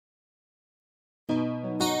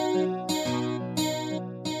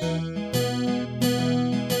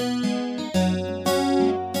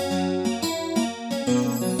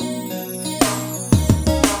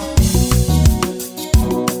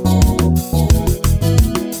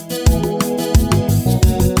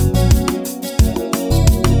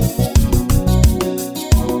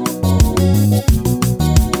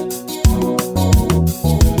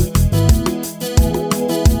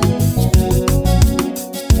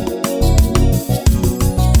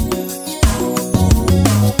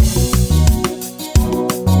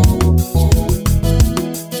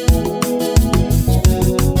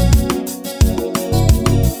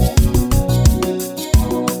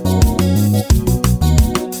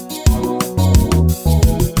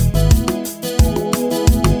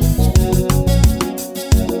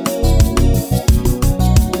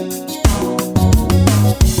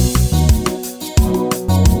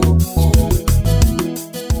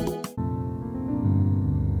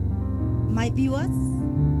viewers,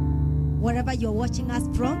 wherever you're watching us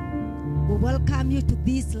from, we welcome you to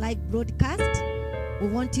this live broadcast. We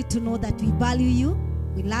want you to know that we value you,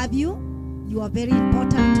 we love you, you are very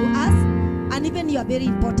important to us, and even you are very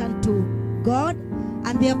important to God,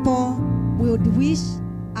 and therefore we would wish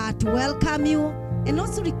to welcome you and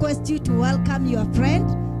also request you to welcome your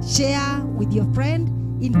friend, share with your friend,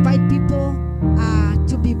 invite people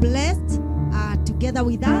to be blessed together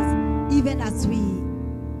with us, even as we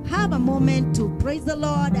have a moment to praise the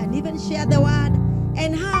Lord and even share the word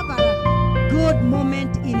and have a good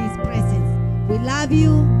moment in his presence. We love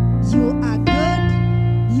you. You are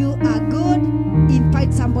good. You are good.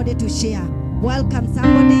 Invite somebody to share. Welcome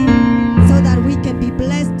somebody so that we can be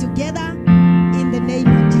blessed together in the name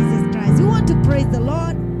of Jesus Christ. We want to praise the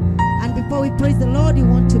Lord. And before we praise the Lord, we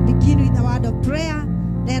want to begin with a word of prayer.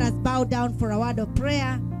 Let us bow down for a word of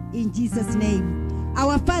prayer in Jesus' name.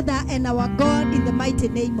 Our Father and our God, in the mighty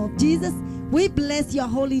name of Jesus, we bless your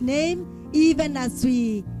holy name, even as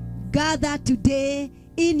we gather today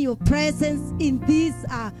in your presence, in this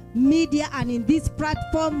media and in this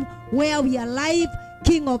platform where we are live.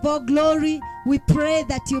 King of all glory, we pray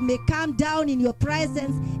that you may come down in your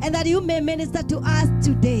presence and that you may minister to us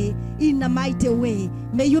today in a mighty way.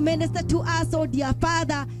 May you minister to us, oh dear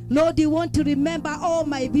Father. Lord, you want to remember all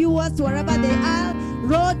my viewers wherever they are.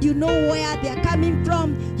 Lord, you know where they are coming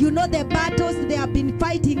from. You know the battles they have been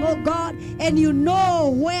fighting, oh God. And you know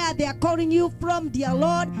where they are calling you from, dear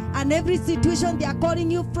Lord. And every situation they are calling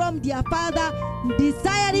you from, dear Father,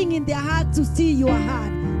 desiring in their heart to see your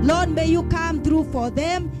heart. Lord, may you come through for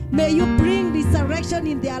them. May you bring resurrection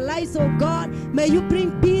in their lives, oh God. May you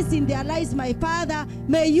bring peace in their lives, my Father.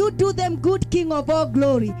 May you do them good, King of all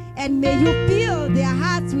glory. And may you fill their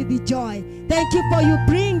hearts with the joy. Thank you for you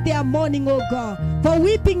bring their morning, oh God. For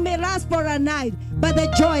weeping may last for a night, but the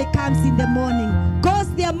joy comes in the morning.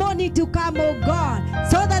 Cause their morning to come, oh God,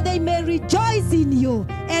 so that they may rejoice in you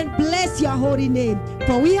and bless your holy name.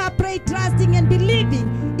 For we have prayed, trusting and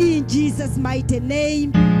believing in Jesus' mighty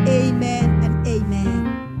name. Amen and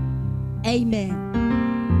amen. Amen.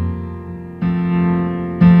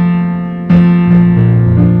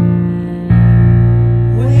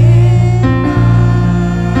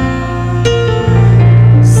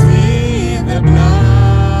 See the blood.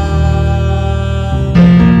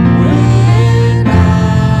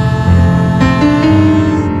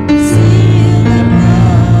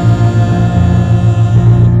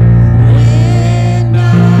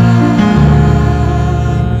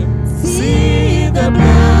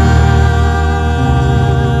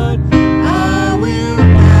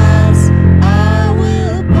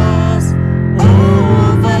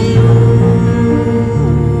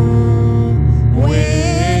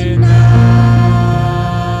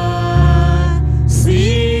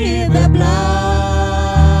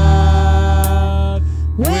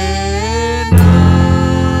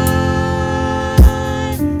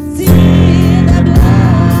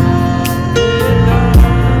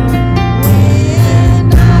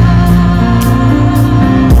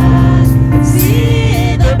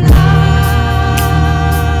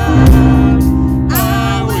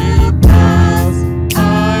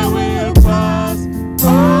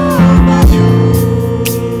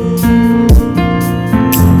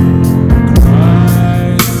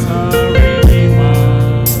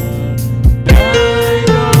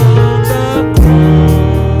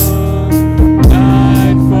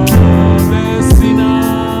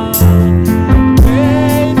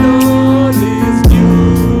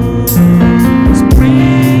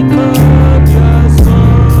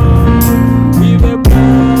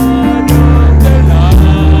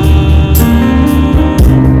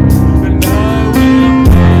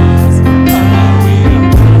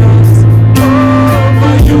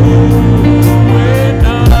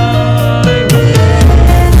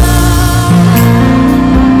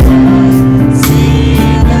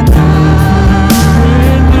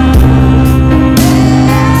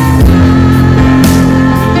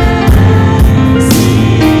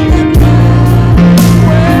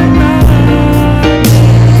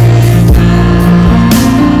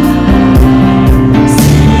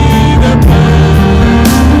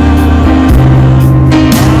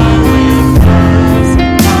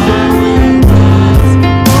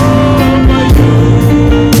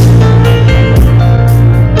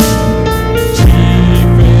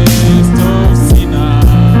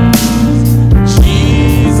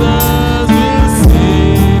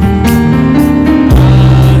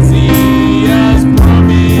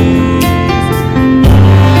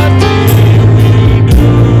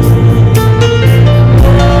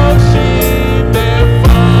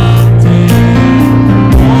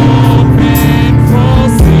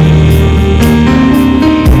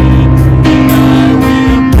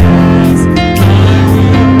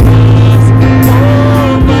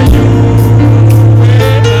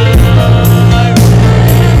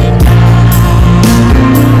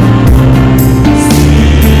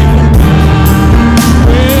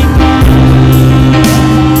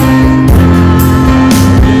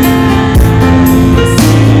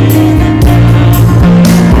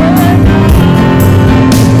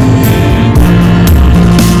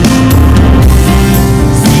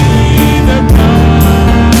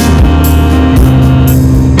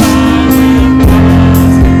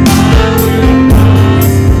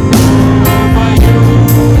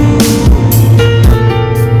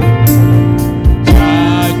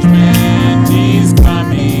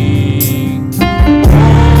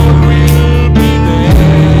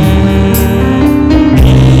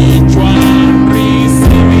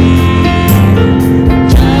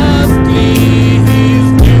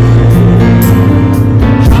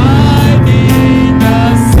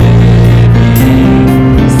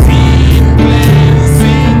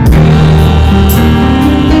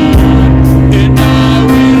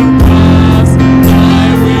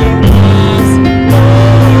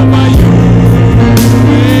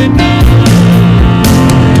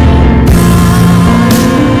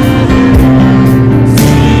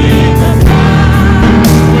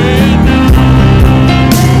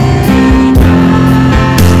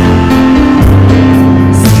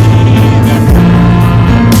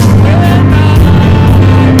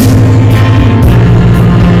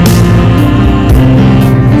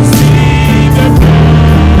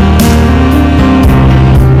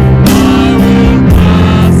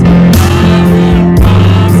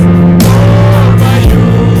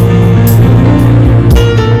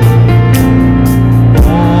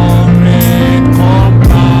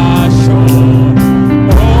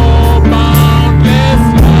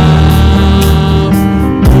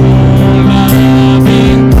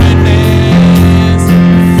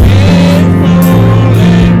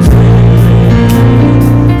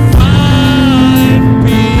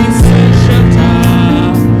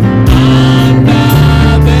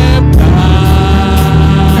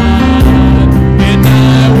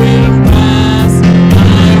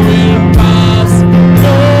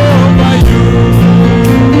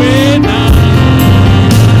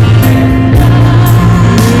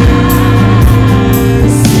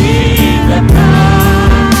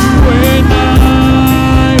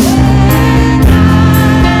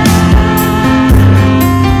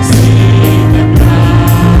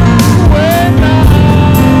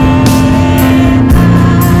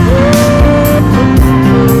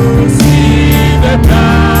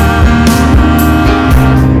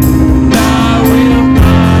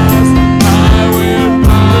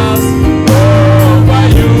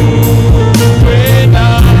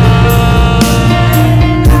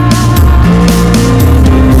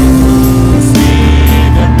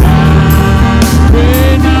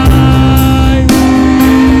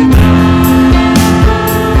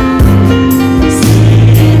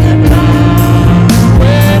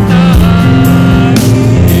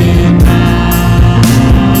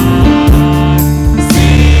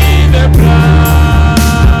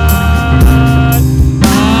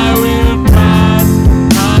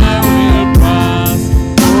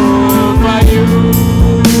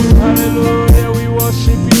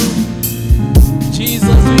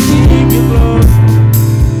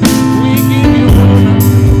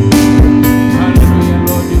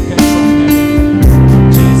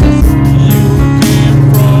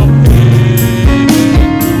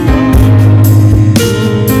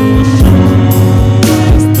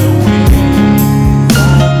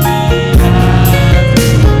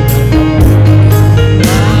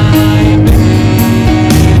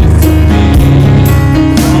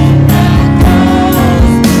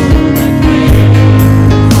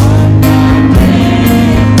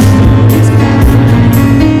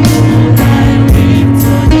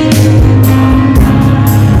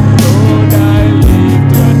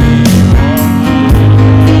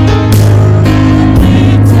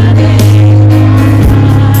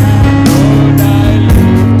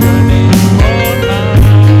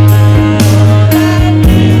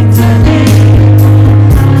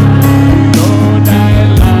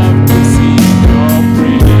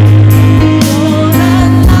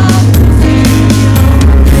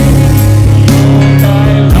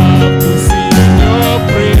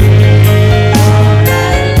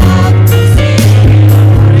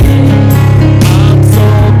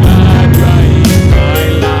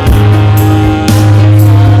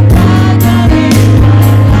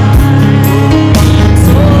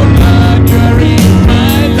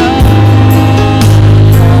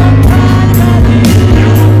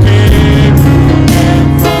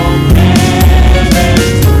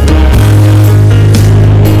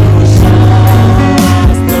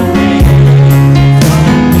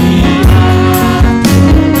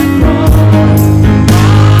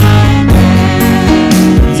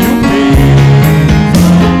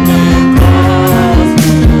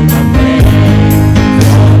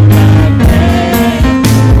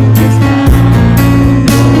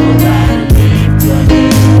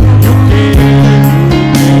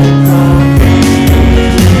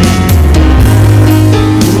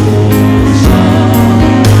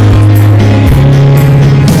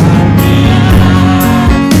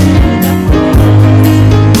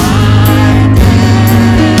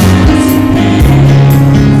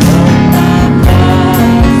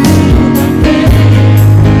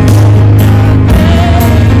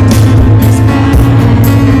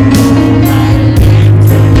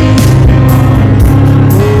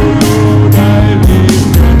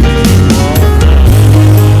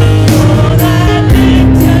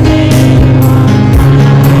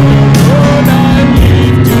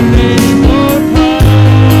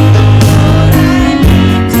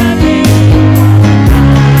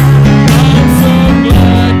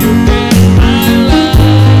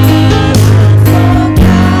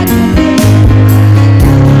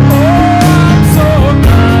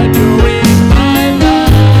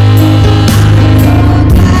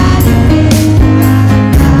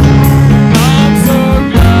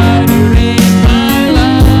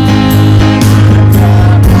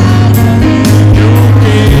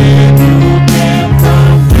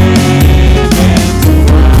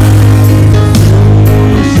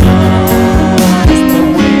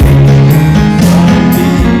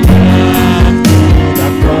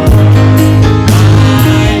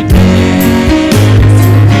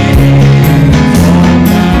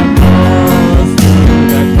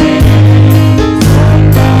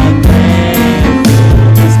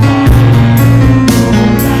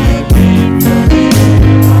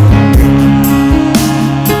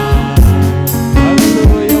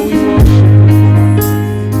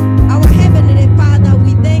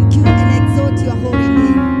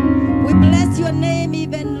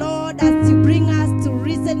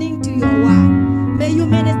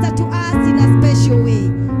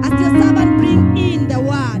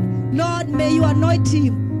 anoint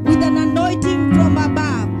him with an anointing from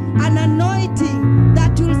above, an anointing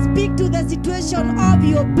that will speak to the situation of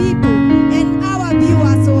your people and our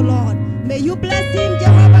viewers, oh Lord. May you bless him,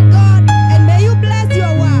 Jehovah God, and may you bless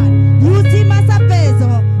your word. Use him as a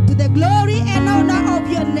vessel to the glory and honor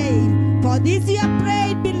of your name. For this we have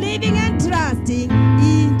prayed, believing and trusting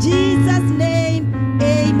in Jesus' name.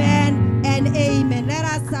 Amen and amen. Let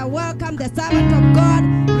us welcome the servant of God,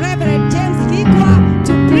 Reverend James Kikwa,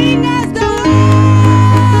 to bring us the word.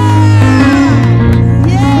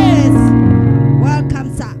 Yes.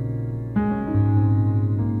 Welcome, sir.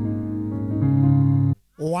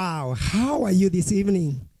 Wow. How are you this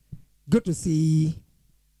evening? Good to see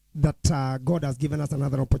that God has given us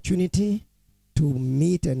another opportunity to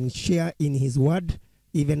meet and share in his word,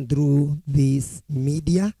 even through this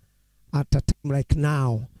media at a time like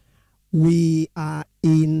now. We are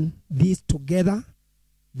in this together,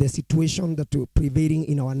 the situation that is prevailing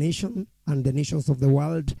in our nation and the nations of the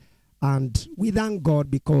world. And we thank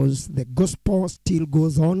God because the gospel still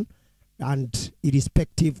goes on, and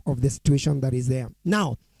irrespective of the situation that is there.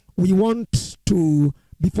 Now, we want to,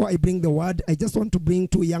 before I bring the word, I just want to bring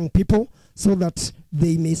two young people so that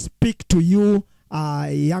they may speak to you,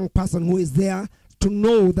 a young person who is there, to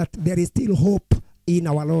know that there is still hope in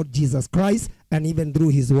our Lord Jesus Christ and even through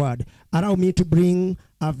his word. Allow me to bring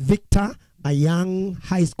Victor, a young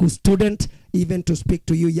high school student, even to speak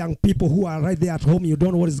to you young people who are right there at home. You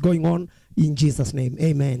don't know what is going on. In Jesus' name,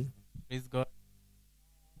 amen. Praise God.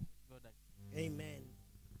 Amen.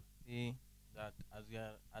 See that as we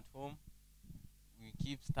are at home, we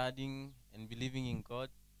keep studying and believing in God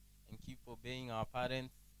and keep obeying our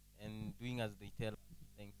parents and doing as they tell us.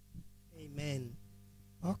 Thanks. Amen.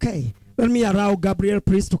 Okay. Let me allow Gabriel,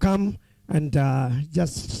 please, to come and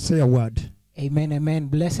just say a word. Amen, amen.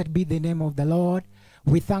 Blessed be the name of the Lord.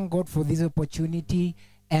 We thank God for this opportunity,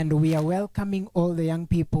 and we are welcoming all the young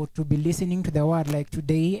people to be listening to the word. Like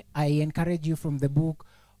today, I encourage you from the book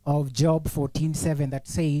of Job 14:7 that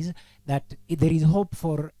says that there is hope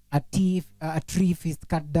for a tree. If it's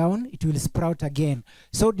cut down, it will sprout again.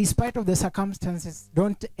 So despite of the circumstances,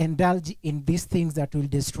 don't indulge in these things that will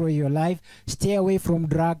destroy your life. Stay away from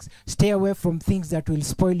drugs. Stay away from things that will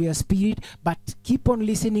spoil your spirit. But keep on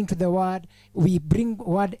listening to the word. We bring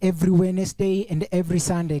word every Wednesday and every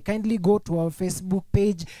Sunday. Kindly go to our Facebook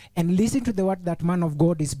page and listen to the word that man of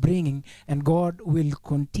God is bringing. And God will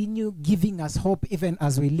continue giving us hope even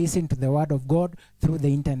as we listen to the word of God through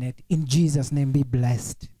the internet. In Jesus' name, be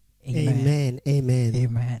blessed. Amen. Amen.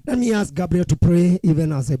 Amen. Let me ask Gabriel to pray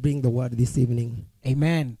even as I bring the word this evening.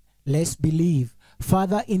 Amen. Let's believe.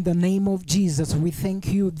 Father, in the name of Jesus, we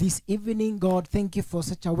thank you this evening, God. Thank you for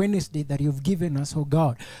such a Wednesday that you've given us, oh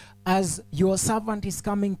God. As your servant is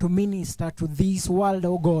coming to minister to this world,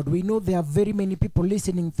 oh God, we know there are very many people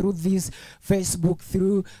listening through this Facebook,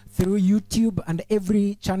 through YouTube, and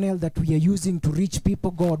every channel that we are using to reach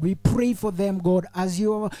people, God. We pray for them, God, as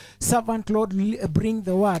your servant, Lord, bring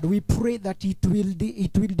the word. We pray that it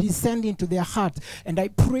will descend into their heart, and I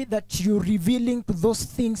pray that you're revealing to those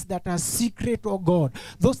things that are secret, oh God,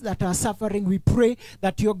 those that are suffering. We pray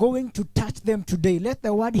that you're going to touch them today. Let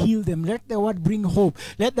the word heal them. Let the word bring hope.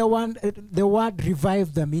 Let the word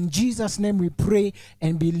revive them. In Jesus' name we pray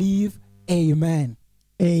and believe. Amen.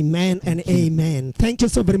 Amen and amen. Thank you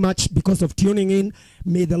so very much because of tuning in.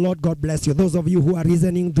 May the Lord God bless you. Those of you who are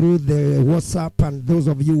listening through the WhatsApp and those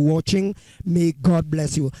of you watching, may God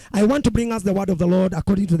bless you. I want to bring us the word of the Lord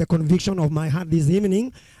according to the conviction of my heart this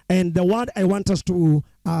evening. And the word I want us to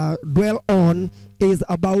dwell on is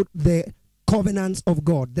about the covenants of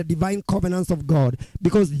God, the divine covenants of God.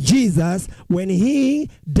 Because Jesus, when he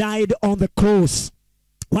died on the cross,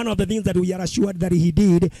 one of the things that we are assured that he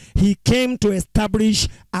did, he came to establish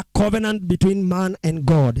a covenant between man and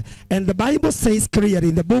God. And the Bible says clearly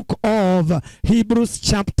in the book of Hebrews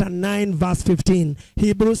chapter 9 verse 15.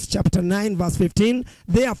 Hebrews chapter 9 verse 15.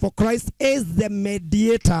 Therefore Christ is the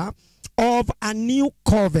mediator of a new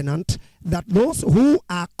covenant, that those who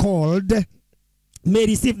are called may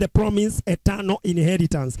receive the promised eternal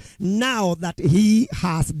inheritance, now that he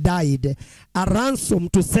has died, a ransom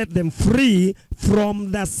to set them free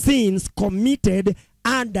from the sins committed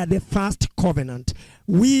under the first covenant.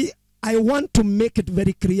 I want to make it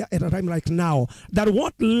very clear at a time like now that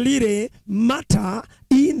what really matter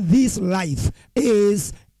in this life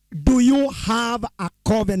is, do you have a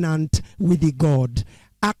covenant with God?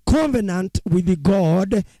 A covenant with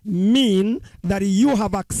God mean that you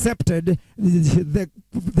have accepted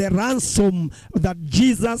the ransom that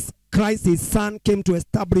Jesus Christ his son came to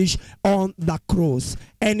establish on the cross.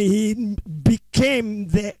 And he became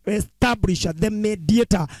the establisher, the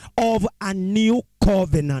mediator of a new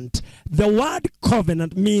covenant. The word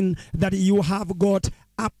covenant means that you have got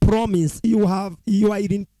a promise. You are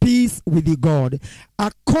in peace with God.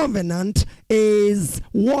 A covenant is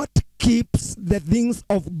what keeps the things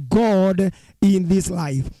of God in this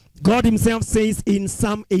life. God himself says in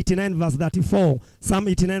Psalm 89 verse 34, Psalm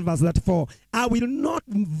 89 verse 34, I will not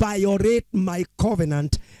violate my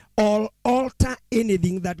covenant or alter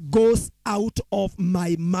anything that goes out of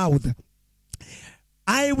my mouth.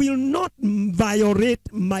 I will not violate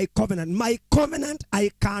my covenant. My covenant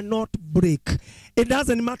I cannot break. It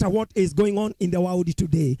doesn't matter what is going on in the world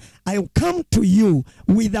today. I come to you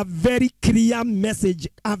with a very clear message,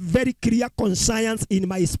 a very clear conscience in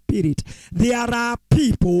my spirit. There are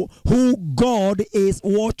people who God is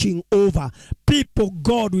watching over. People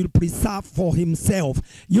God will preserve for himself.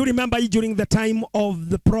 You remember during the time of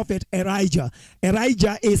the prophet Elijah.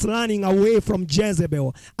 Elijah is running away from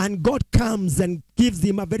Jezebel, and God comes and gives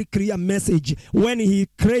him a very clear message when he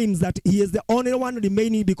claims that he is the only one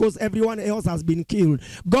remaining because everyone else has been killed.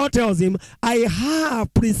 God tells him, I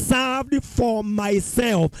have preserved for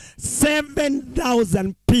myself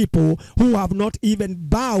 7,000 people who have not even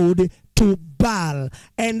bowed to Baal.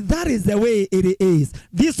 And that is the way it is.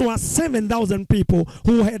 These were 7,000 people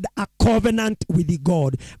who had a covenant with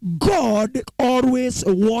God. God always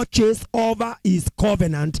watches over his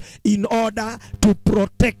covenant in order to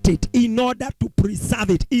protect it, in order to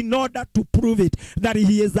preserve it, in order to prove it that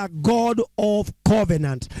he is a God of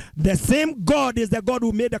covenant. The same God is the God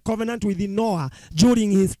who made a covenant with Noah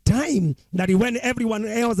during his time, that when everyone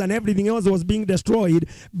else and everything else was being destroyed,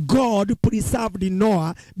 God preserved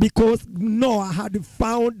Noah because Noah had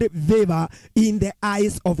found favor in the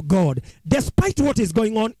eyes of God. Despite what is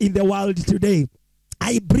going on in the world today,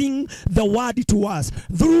 I bring the word to us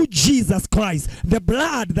through Jesus Christ, the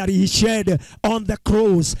blood that he shed on the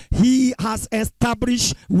cross. He has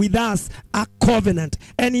established with us a covenant,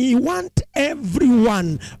 and he wants every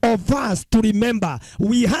one of us to remember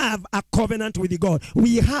we have a covenant with God.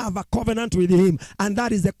 We have a covenant with him, and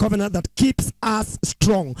that is the covenant that keeps us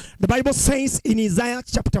strong. The Bible says in Isaiah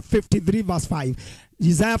chapter 53 verse 5,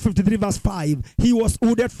 Isaiah 53 verse 5, he was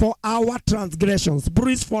wounded for our transgressions,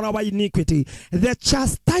 bruised for our iniquity. The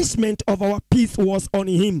chastisement of our peace was on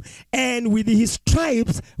him, and with his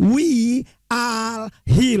stripes we are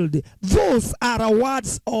healed. Those are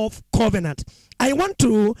words of covenant. I want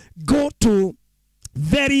to go to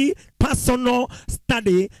very personal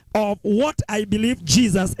study of what I believe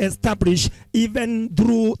Jesus established even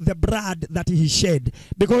through the blood that he shed.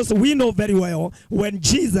 Because we know very well when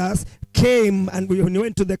Jesus came and when he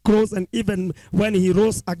went to the cross, and even when he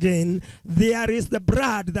rose again, there is the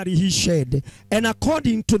blood that he shed. And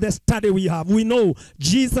according to the study we have, we know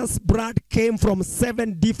Jesus' blood came from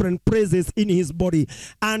 7 different places in his body.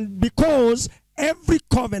 And because every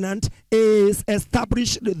covenant is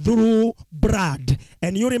established through blood.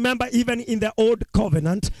 And you remember even in the old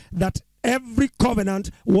covenant that every covenant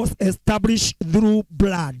was established through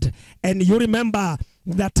blood. And you remember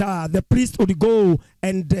that the priest would go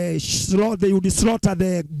and they would slaughter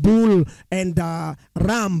the bull and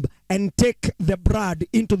ram and take the blood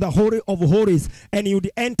into the Holy of Holies, and he would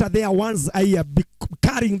enter there once a year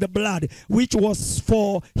carrying the blood, which was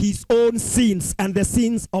for his own sins and the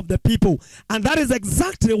sins of the people. And that is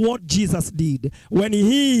exactly what Jesus did when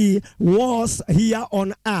he was here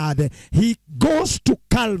on earth. He goes to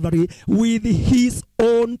Calvary with his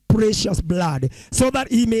own precious blood so that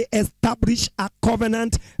he may establish a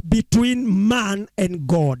covenant between man and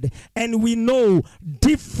God. And we know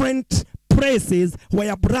different places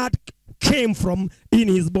where blood came from in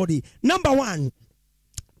his body. Number 1,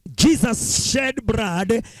 Jesus shed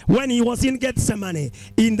blood when he was in Gethsemane.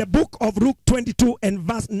 In the book of Luke 22 and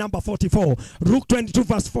verse number 44. Luke 22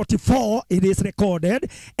 verse 44, it is recorded,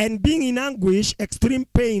 and being in anguish, extreme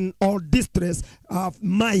pain or distress of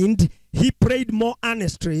mind, he prayed more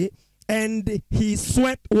earnestly, and his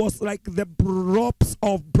sweat was like the drops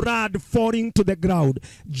of blood falling to the ground.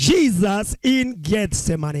 Jesus in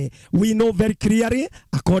Gethsemane. We know very clearly,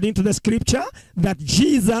 according to the scripture, that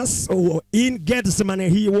Jesus in Gethsemane,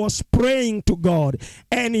 he was praying to God.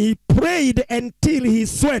 And he prayed until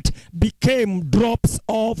his sweat became drops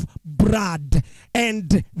of blood.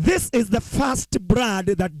 And this is the first blood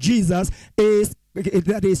that Jesus is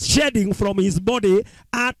shedding from his body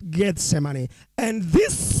at Gethsemane. And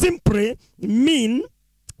this simply means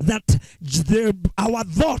that our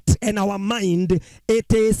thought and our mind,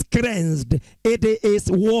 it is cleansed, it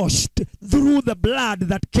is washed through the blood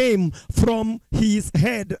that came from his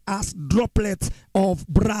head as droplets of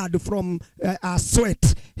blood from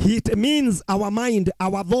sweat. It means our mind,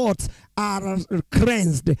 our thoughts are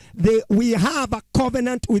cleansed. We have a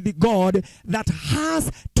covenant with God that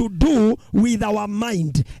has to do with our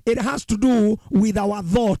mind. It has to do with our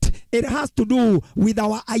thought. It has to do with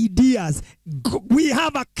our ideas. We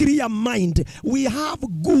have a clear mind. We have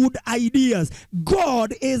good ideas.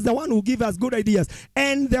 God is the one who gives us good ideas.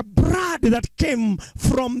 And the blood that came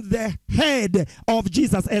from the head of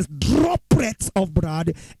Jesus as droplets of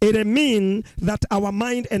blood, it means that our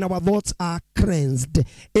mind and our thoughts are cleansed.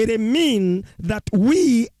 It means that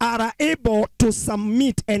we are able to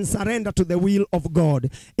submit and surrender to the will of God.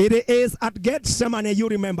 It is at Gethsemane, you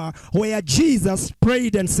remember, where Jesus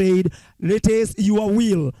prayed and said, "It is your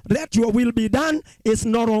will. Let your will be done. It's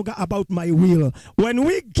no longer about my will." When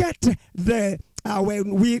we get the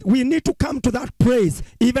when we need to come to that place,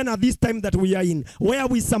 even at this time that we are in, where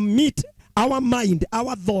we submit our mind,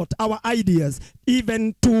 our thought, our ideas,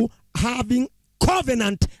 even to having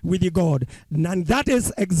covenant with God. And that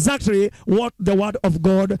is exactly what the word of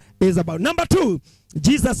God is about. Number 2,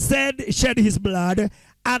 Jesus shed his blood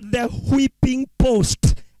at the whipping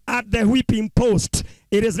post. At the whipping post.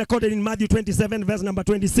 It is recorded in Matthew 27 verse number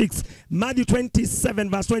 26. Matthew 27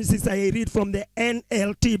 verse 26, I read from the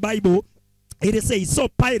NLT Bible. It says, "So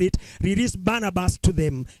Pilate released Barnabas to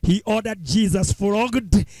them. He ordered Jesus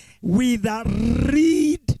flogged with a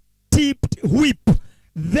reed-tipped whip,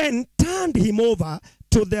 then turned him over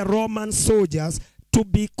to the Roman soldiers to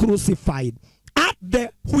be crucified." At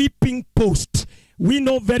the whipping post, we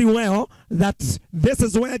know very well that this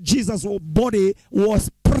is where Jesus' body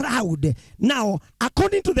was proud. Now,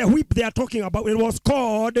 according to the whip they are talking about, it was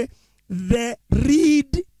called the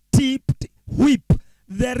reed-tipped whip.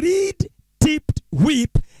 The reed-tipped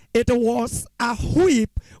whip, it was a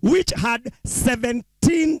whip which had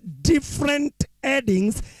 17 different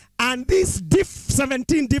headings, and these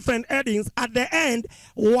 17 different headings at the end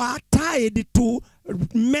were tied to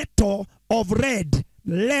metal of lead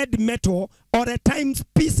metal, or at times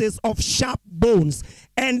pieces of sharp bones,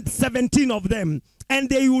 and 17 of them. And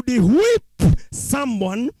they would whip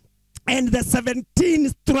someone, and the 17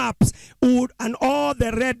 straps would, and all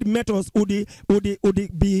the red metals would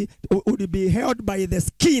be held by the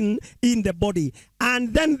skin in the body,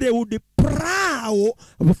 and then they would prowl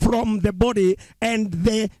from the body, and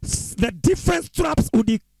the different straps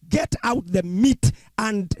would get out the meat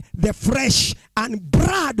and the flesh, and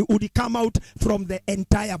blood would come out from the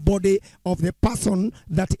entire body of the person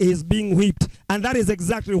that is being whipped. And that is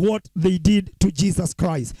exactly what they did to Jesus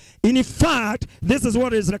Christ. In fact, this is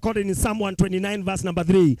what is recorded in Psalm 129 verse number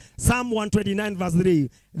 3. Psalm 129 verse 3.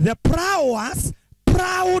 "The prowess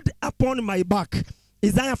proud upon my back."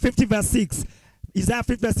 Isaiah 50 verse 6. Isaiah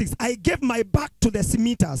 50 verse 6. "I gave my back to the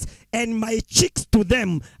smiters, and my cheeks to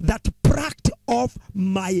them that plucked off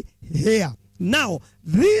my hair." Now,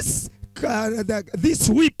 this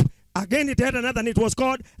whip, again it had another, and it was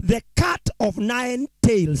called the cat of 9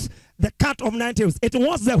 tails. The cat of 9 tails. It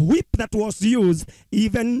was the whip that was used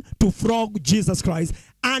even to flog Jesus Christ.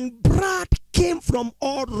 And blood came from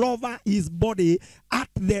all over his body at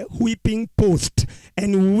the whipping post.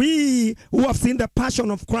 And we who have seen the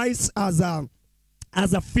Passion of Christ as a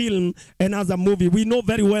film and as a movie, we know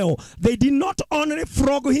very well they did not only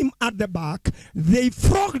flog him at the back, they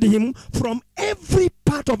flogged him from every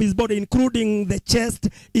part of his body, including the chest,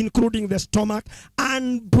 including the stomach,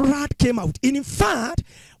 and blood came out. In fact,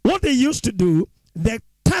 what they used to do, the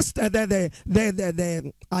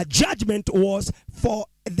judgment was for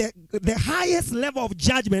the highest level of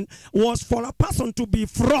judgment was for a person to be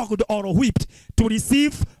flogged or whipped to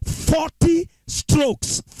receive 40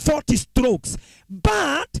 strokes.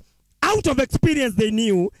 But out of experience, they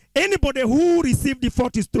knew anybody who received the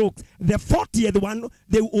 40 strokes, the 40th one,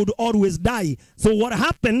 they would always die. So what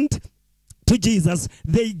happened to Jesus?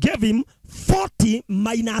 They gave him 40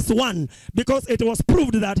 minus 1, because it was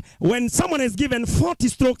proved that when someone is given 40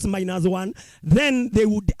 strokes minus 1, then they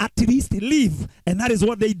would at least live. And that is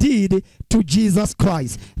what they did to Jesus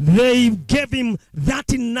Christ. They gave him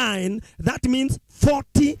 39. That means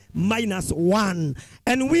 40 minus 1.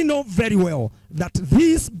 And we know very well that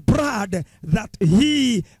this blood that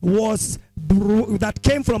that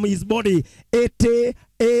came from his body, it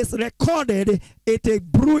is recorded,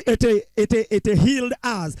 it healed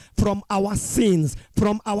us from our sins,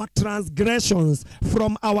 from our transgressions,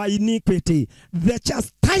 from our iniquity. The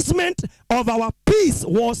chastisement of our peace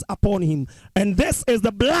was upon him. And this is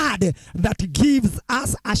the blood that gives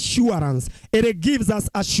us assurance. It gives us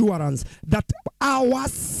assurance that our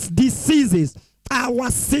diseases, our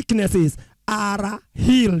sicknesses, are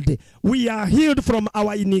healed. We are healed from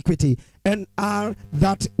our iniquity and are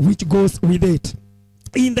that which goes with it.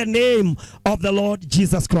 In the name of the Lord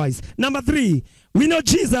Jesus Christ. Number 3, we know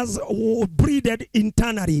Jesus breathed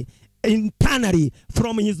internally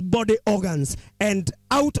from his body organs, and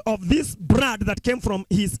out of this blood that came from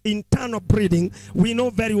his internal breathing, we know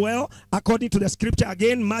very well, according to the scripture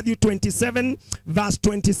again, Matthew 27 verse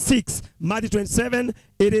 26. Matthew 27,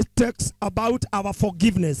 it talks about our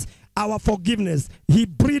forgiveness. Our forgiveness. He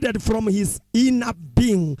breathed from his inner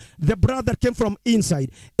being, the blood that came from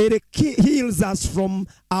inside. It heals us from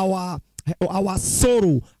our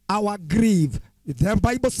sorrow, our grief. The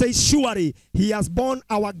Bible says, surely he has borne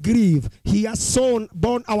our grief, he has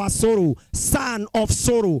borne our sorrow, son of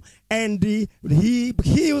sorrow, and he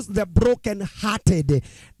heals the broken-hearted.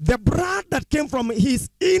 The blood that came from his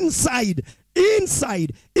inside his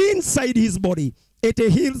body, it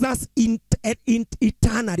heals us internally.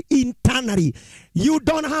 You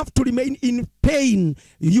don't have to remain in pain.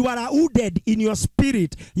 You are wounded in your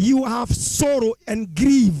spirit. You have sorrow and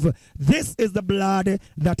grief. This is the blood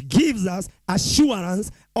that gives us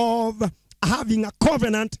assurance of having a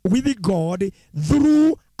covenant with God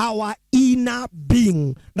through our inner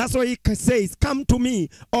being. That's why he says, come to me,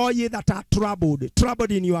 all ye that are troubled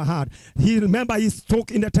in your heart. Remember, he spoke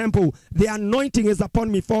in the temple, the anointing is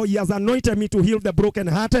upon me, for he has anointed me to heal the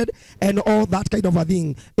brokenhearted and all that kind of a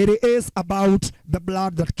thing. It is about the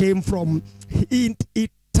blood that came from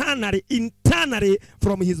internally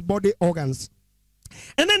from his body organs.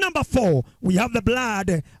 And then number 4, we have the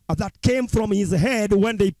blood that came from his head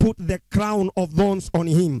when they put the crown of thorns on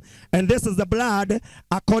him. And this is the blood,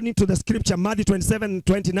 according to the scripture, Matthew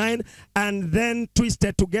 27:29, and then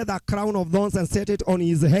twisted together a crown of thorns and set it on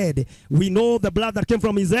his head. We know the blood that came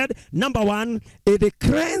from his head. Number 1, it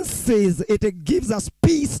cleanses, it gives us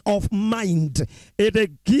peace of mind.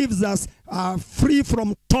 It gives us free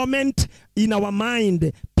from torment in our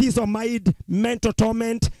mind, peace of mind, mental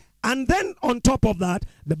torment. And then on top of that,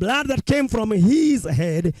 the blood that came from his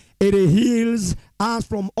head, it heals us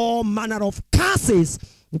from all manner of curses.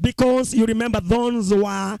 Because you remember, thorns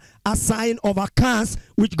were a sign of a curse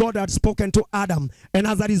which God had spoken to Adam. And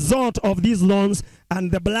as a result of these thorns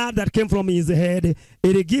and the blood that came from his head,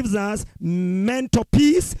 it gives us mental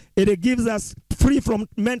peace. It gives us free from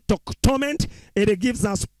mental torment. It gives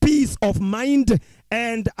us peace of mind.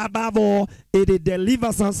 And above all, it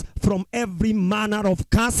delivers us from every manner of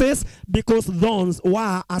curses, because thorns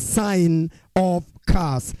were a sign of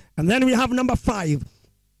curse. And then we have number 5.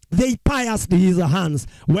 They pierced his hands.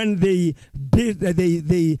 When they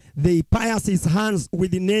pierced his hands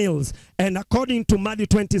with the nails. And according to Matthew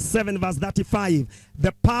 27 verse 35,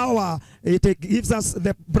 the power, it gives us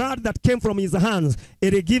the blood that came from his hands.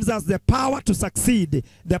 It gives us the power to succeed,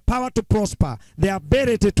 the power to prosper, the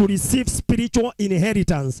ability to receive spiritual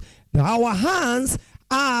inheritance. Our hands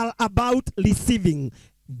are about receiving.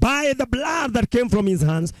 By the blood that came from his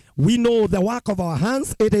hands, we know the work of our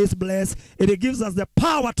hands. It is blessed. It gives us the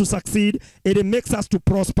power to succeed. It makes us to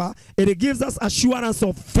prosper. It gives us assurance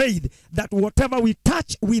of faith that whatever we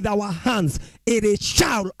touch with our hands, it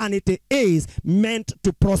shall and it is meant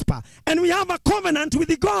to prosper. And we have a covenant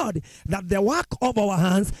with God that the work of our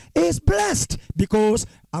hands is blessed, because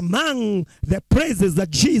among the praises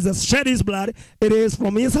that Jesus shed his blood, it is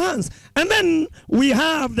from his hands. And then we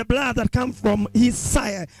have the blood that comes from his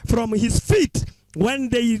side, from his feet. When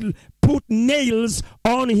they put nails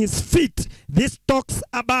on his feet, this talks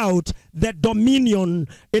about the dominion.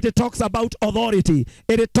 It talks about authority.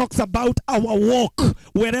 It talks about our walk.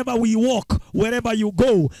 Wherever we walk, wherever you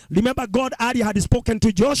go. Remember, God already had spoken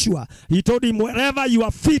to Joshua. He told him, wherever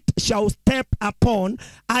your feet shall step upon,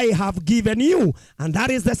 I have given you. And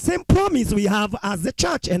that is the same promise we have as the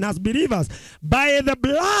church and as believers. By the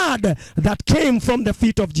blood that came from the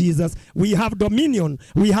feet of Jesus, we have dominion.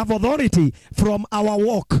 We have authority from our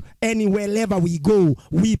walk. And wherever we go,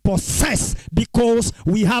 we possess, because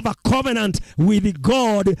we have a covenant with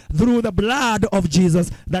God through the blood of Jesus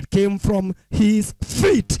that came from his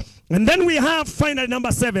feet. And then we have finally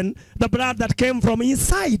number 7, the blood that came from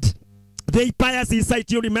inside. They pierced his side.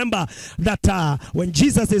 You remember that when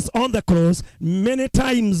Jesus is on the cross, many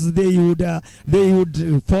times they would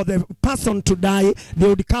for the person to die, they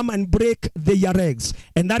would come and break their legs.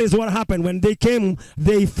 And that is what happened. When they came,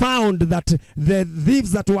 they found that the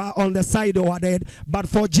thieves that were on the side were dead. But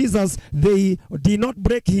for Jesus, they did not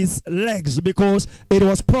break his legs, because it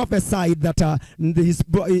was prophesied that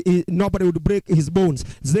nobody would break his bones.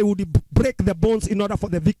 They would break the bones in order for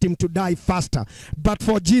the victim to die faster. But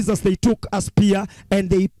for Jesus, they took took a spear and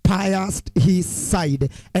they pierced his side.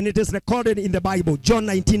 And it is recorded in the Bible, John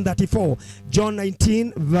 19:34. John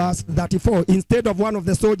 19 verse 34. Instead of one of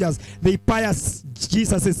the soldiers, they pierced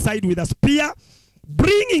Jesus' side with a spear,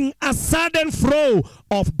 bringing a sudden flow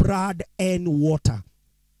of blood and water.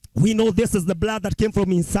 We know this is the blood that came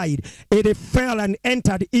from inside. It fell and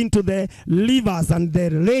entered into the livers, and the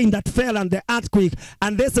rain that fell and the earthquake.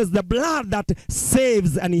 And this is the blood that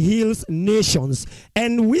saves and heals nations.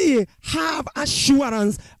 And we have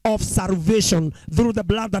assurance of salvation through the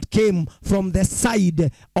blood that came from the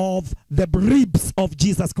side of the ribs of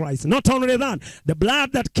Jesus Christ. Not only that, the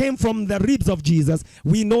blood that came from the ribs of Jesus,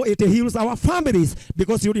 we know it heals our families,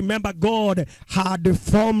 because you remember God had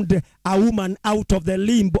formed a woman out of the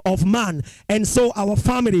limb of man, and so our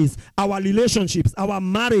families, our relationships, our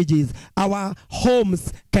marriages, our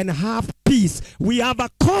homes can have peace. We have a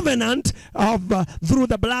covenant of through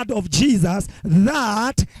the blood of Jesus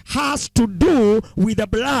that has to do with the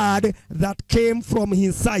blood that came from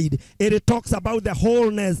his side. It talks about the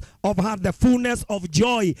wholeness of heart, the fullness of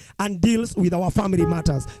joy, and deals with our family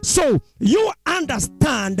matters. So you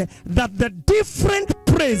understand that the different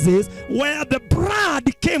praises where the blood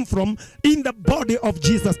came from in the body of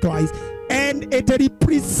Jesus Christ, and it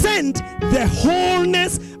represents the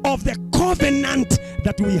wholeness of the covenant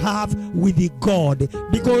that we have with the God.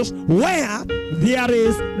 Because where there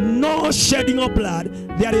is no shedding of blood,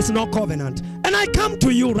 there is no covenant. And I come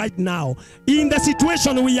to you right now, in the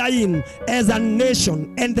situation we are in as a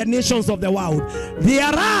nation and the nations of the world,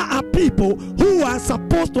 there are a people who are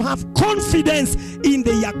supposed to have confidence in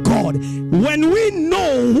their God. When we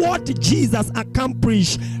know what Jesus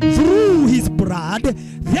accomplished through his blood,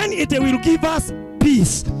 then it will give us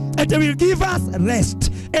peace. It will give us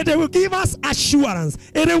rest. It will give us assurance.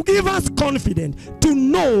 It will give us confidence to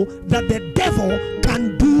know that the devil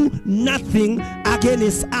can do nothing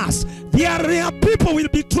against us. There are people will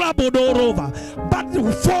be troubled all over. But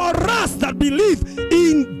for us that believe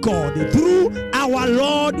in God through our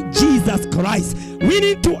Lord Jesus Christ, we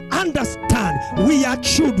need to understand we are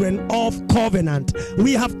children of covenant.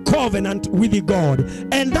 We have covenant with God.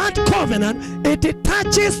 And that covenant, it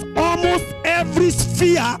touches almost every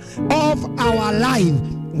sphere of our life.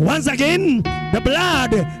 Once again, the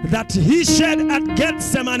blood that he shed at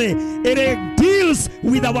Gethsemane, it deals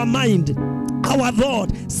with our mind, our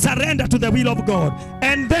thought, surrender to the will of God.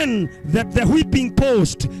 And then the whipping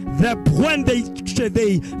post, when they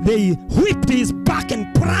whipped his back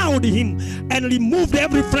and proud him and removed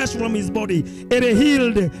every flesh from his body, it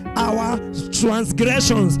healed our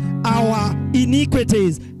transgressions, our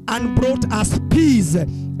iniquities, and brought us peace.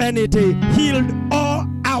 And it healed all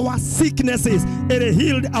our sicknesses. It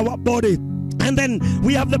healed our body. And then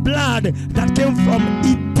we have the blood that came from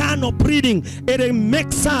eternal breathing. It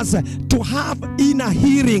makes us to have inner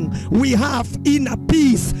healing. We have inner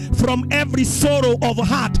peace from every sorrow of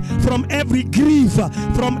heart, from every grief,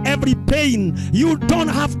 from every pain. You don't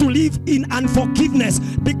have to live in unforgiveness,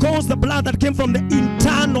 because the blood that came from the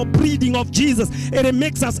internal breathing of Jesus, it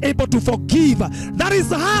makes us able to forgive. That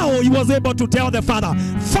is how he was able to tell the Father,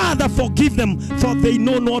 Father, forgive them, for they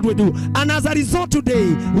know not what they do. And as a result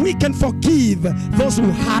today, we can forgive those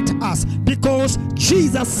who hurt us, because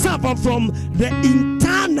Jesus suffered from the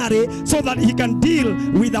internally so that he can deal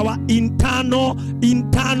with our internal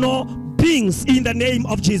beings in the name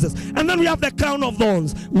of Jesus. And then we have the crown of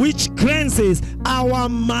thorns, which cleanses our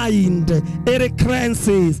mind. It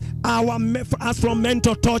cleanses us from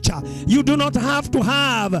mental torture. You do not have to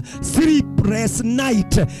have sleepless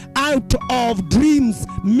night, out of dreams,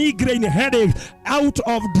 migraine headache, out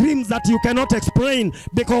of dreams that you cannot explain,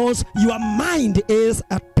 because your mind is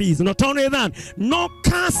at peace. Not only that, no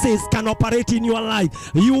curses can operate in your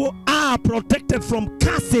life. You are protected from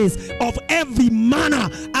curses of every manner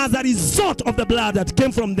as a result of the blood that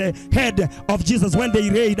came from the head of Jesus when they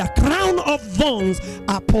laid a crown of thorns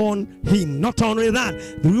upon him. Not only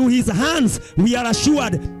that, through his hands we are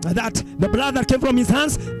assured that the blood that came from his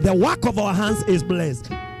hands, the work of our hands is blessed.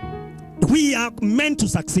 We are meant to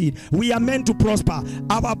succeed. We are meant to prosper.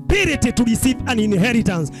 Our ability to receive an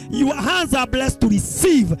inheritance. Your hands are blessed to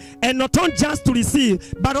receive, and not just to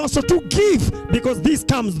receive, but also to give, because this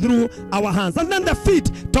comes through our hands. And then the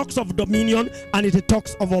feet talks of dominion, and it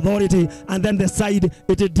talks of authority. And then the side,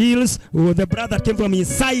 it deals with the blood that came from his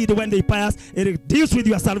side when they pass. It deals with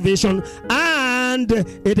your salvation, and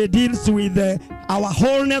it deals with our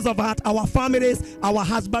wholeness of heart, our families, our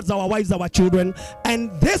husbands, our wives, our children.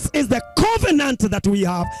 And this is the covenant that we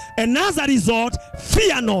have, and as a result,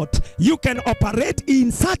 fear not. You can operate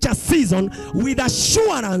in such a season with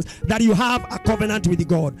assurance that you have a covenant with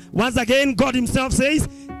God. Once again, God himself says,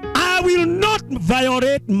 I I will not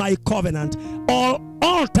violate my covenant or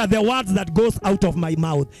alter the words that goes out of my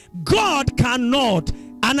mouth. God cannot,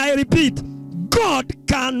 and I repeat, God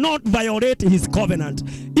cannot violate his covenant.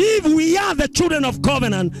 If we are the children of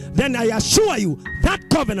covenant, then I assure you that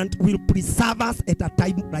covenant will preserve us at a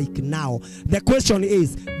time like now. The question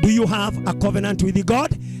is, do you have a covenant with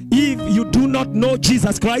God? If you do not know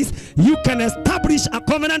Jesus Christ, you can establish a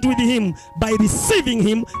covenant with him by receiving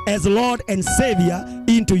him as Lord and Savior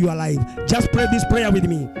into your life. Just pray this prayer with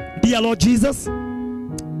me. Dear Lord Jesus,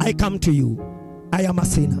 I come to you. I am a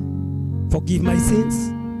sinner. Forgive my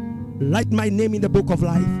sins. Write my name in the book of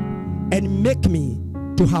life and make me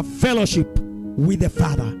to have fellowship with the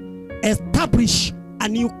Father. Establish a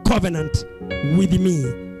new covenant with me,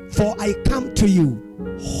 for I come to you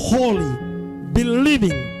holy,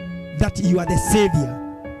 believing that you are the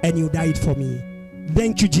Savior and you died for me.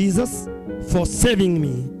 Thank you, Jesus, for saving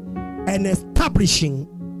me and establishing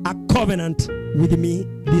a covenant with me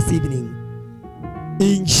this evening.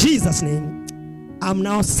 In Jesus' name, I'm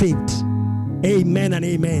now saved. Amen and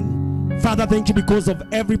amen. Father, thank you because of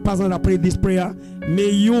every person that prayed this prayer. May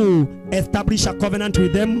you establish a covenant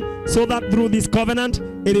with them so that through this covenant,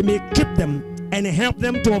 it may keep them and help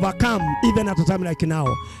them to overcome even at a time like now.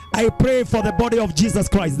 I pray for the body of Jesus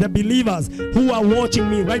Christ, the believers who are watching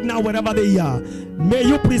me right now, wherever they are. May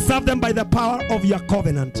you preserve them by the power of your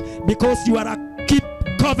covenant, because you are a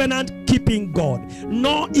covenant keeping God.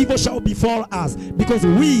 No evil shall befall us, because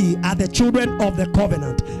we are the children of the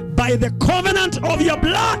covenant. By the covenant of your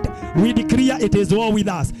blood, we declare it is well with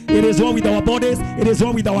us. It is well with our bodies. It is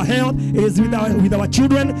well with our health. It is with our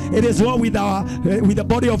children. It is well with the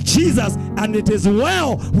body of Jesus, and it is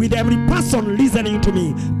well with every person listening to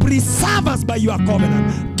me. Preserve us by your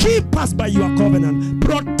covenant. Keep us by your covenant.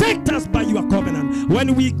 Protect us by your covenant.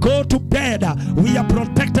 When we go to bed, we are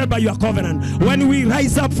protected by your covenant. When we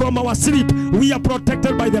rise up from our sleep, we are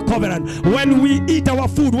protected by the covenant. When we eat our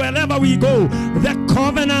food, wherever we go, the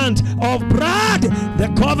covenant of blood,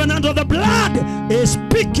 the covenant of the blood is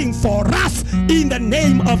speaking for us in the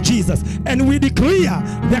name of Jesus. And we declare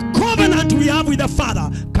the covenant we have with the Father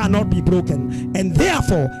cannot be broken, and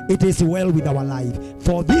therefore it is well with our life.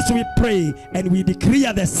 For this we pray and we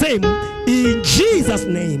declare the same in Jesus'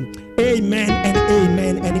 name. Amen and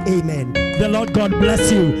amen and amen. The Lord God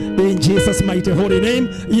bless you in Jesus' mighty holy name,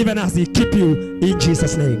 even as he keep you in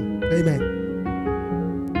Jesus' name. Amen.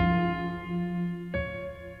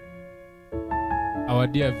 Our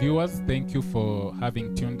dear viewers, thank you for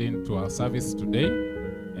having tuned in to our service today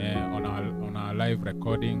on our live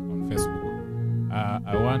recording on Facebook.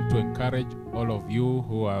 I want to encourage all of you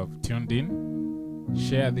who have tuned in.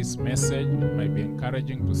 Share this message. It might be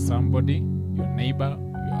encouraging to somebody, your neighbor,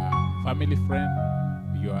 your family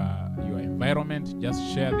friend, your environment. Just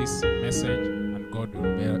share this message and God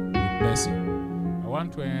will bless you. I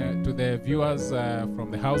want to the viewers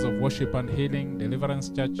from the House of Worship and Healing Deliverance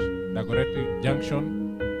Church, Junction,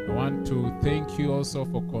 I want to thank you also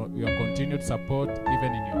for your continued support,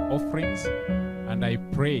 even in your offerings. And I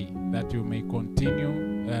pray that you may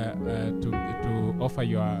continue to offer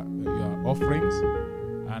your offerings.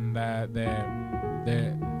 And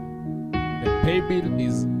the pay bill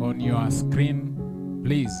is on your screen.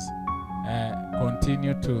 Please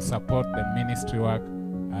continue to support the ministry work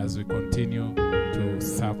as we continue to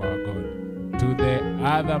serve our God. To the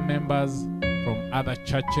other members from other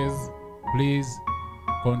churches, please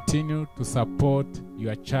continue to support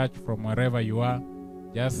your church from wherever you are.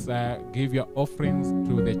 Just give your offerings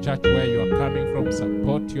to the church where you are coming from.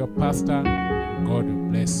 Support your pastor, and God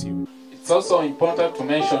will bless you. It's also important to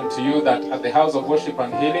mention to you that at the House of Worship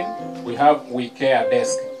and Healing, we have We Care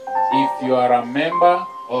Desk. If you are a member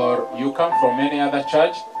or you come from any other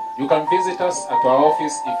church, you can visit us at our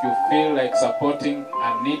office if you feel like supporting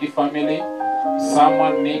a needy family,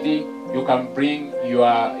 someone needy. You can bring your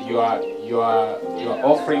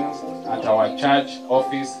offerings at our church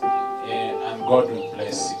office, and God will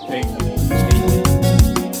bless you. Thank you.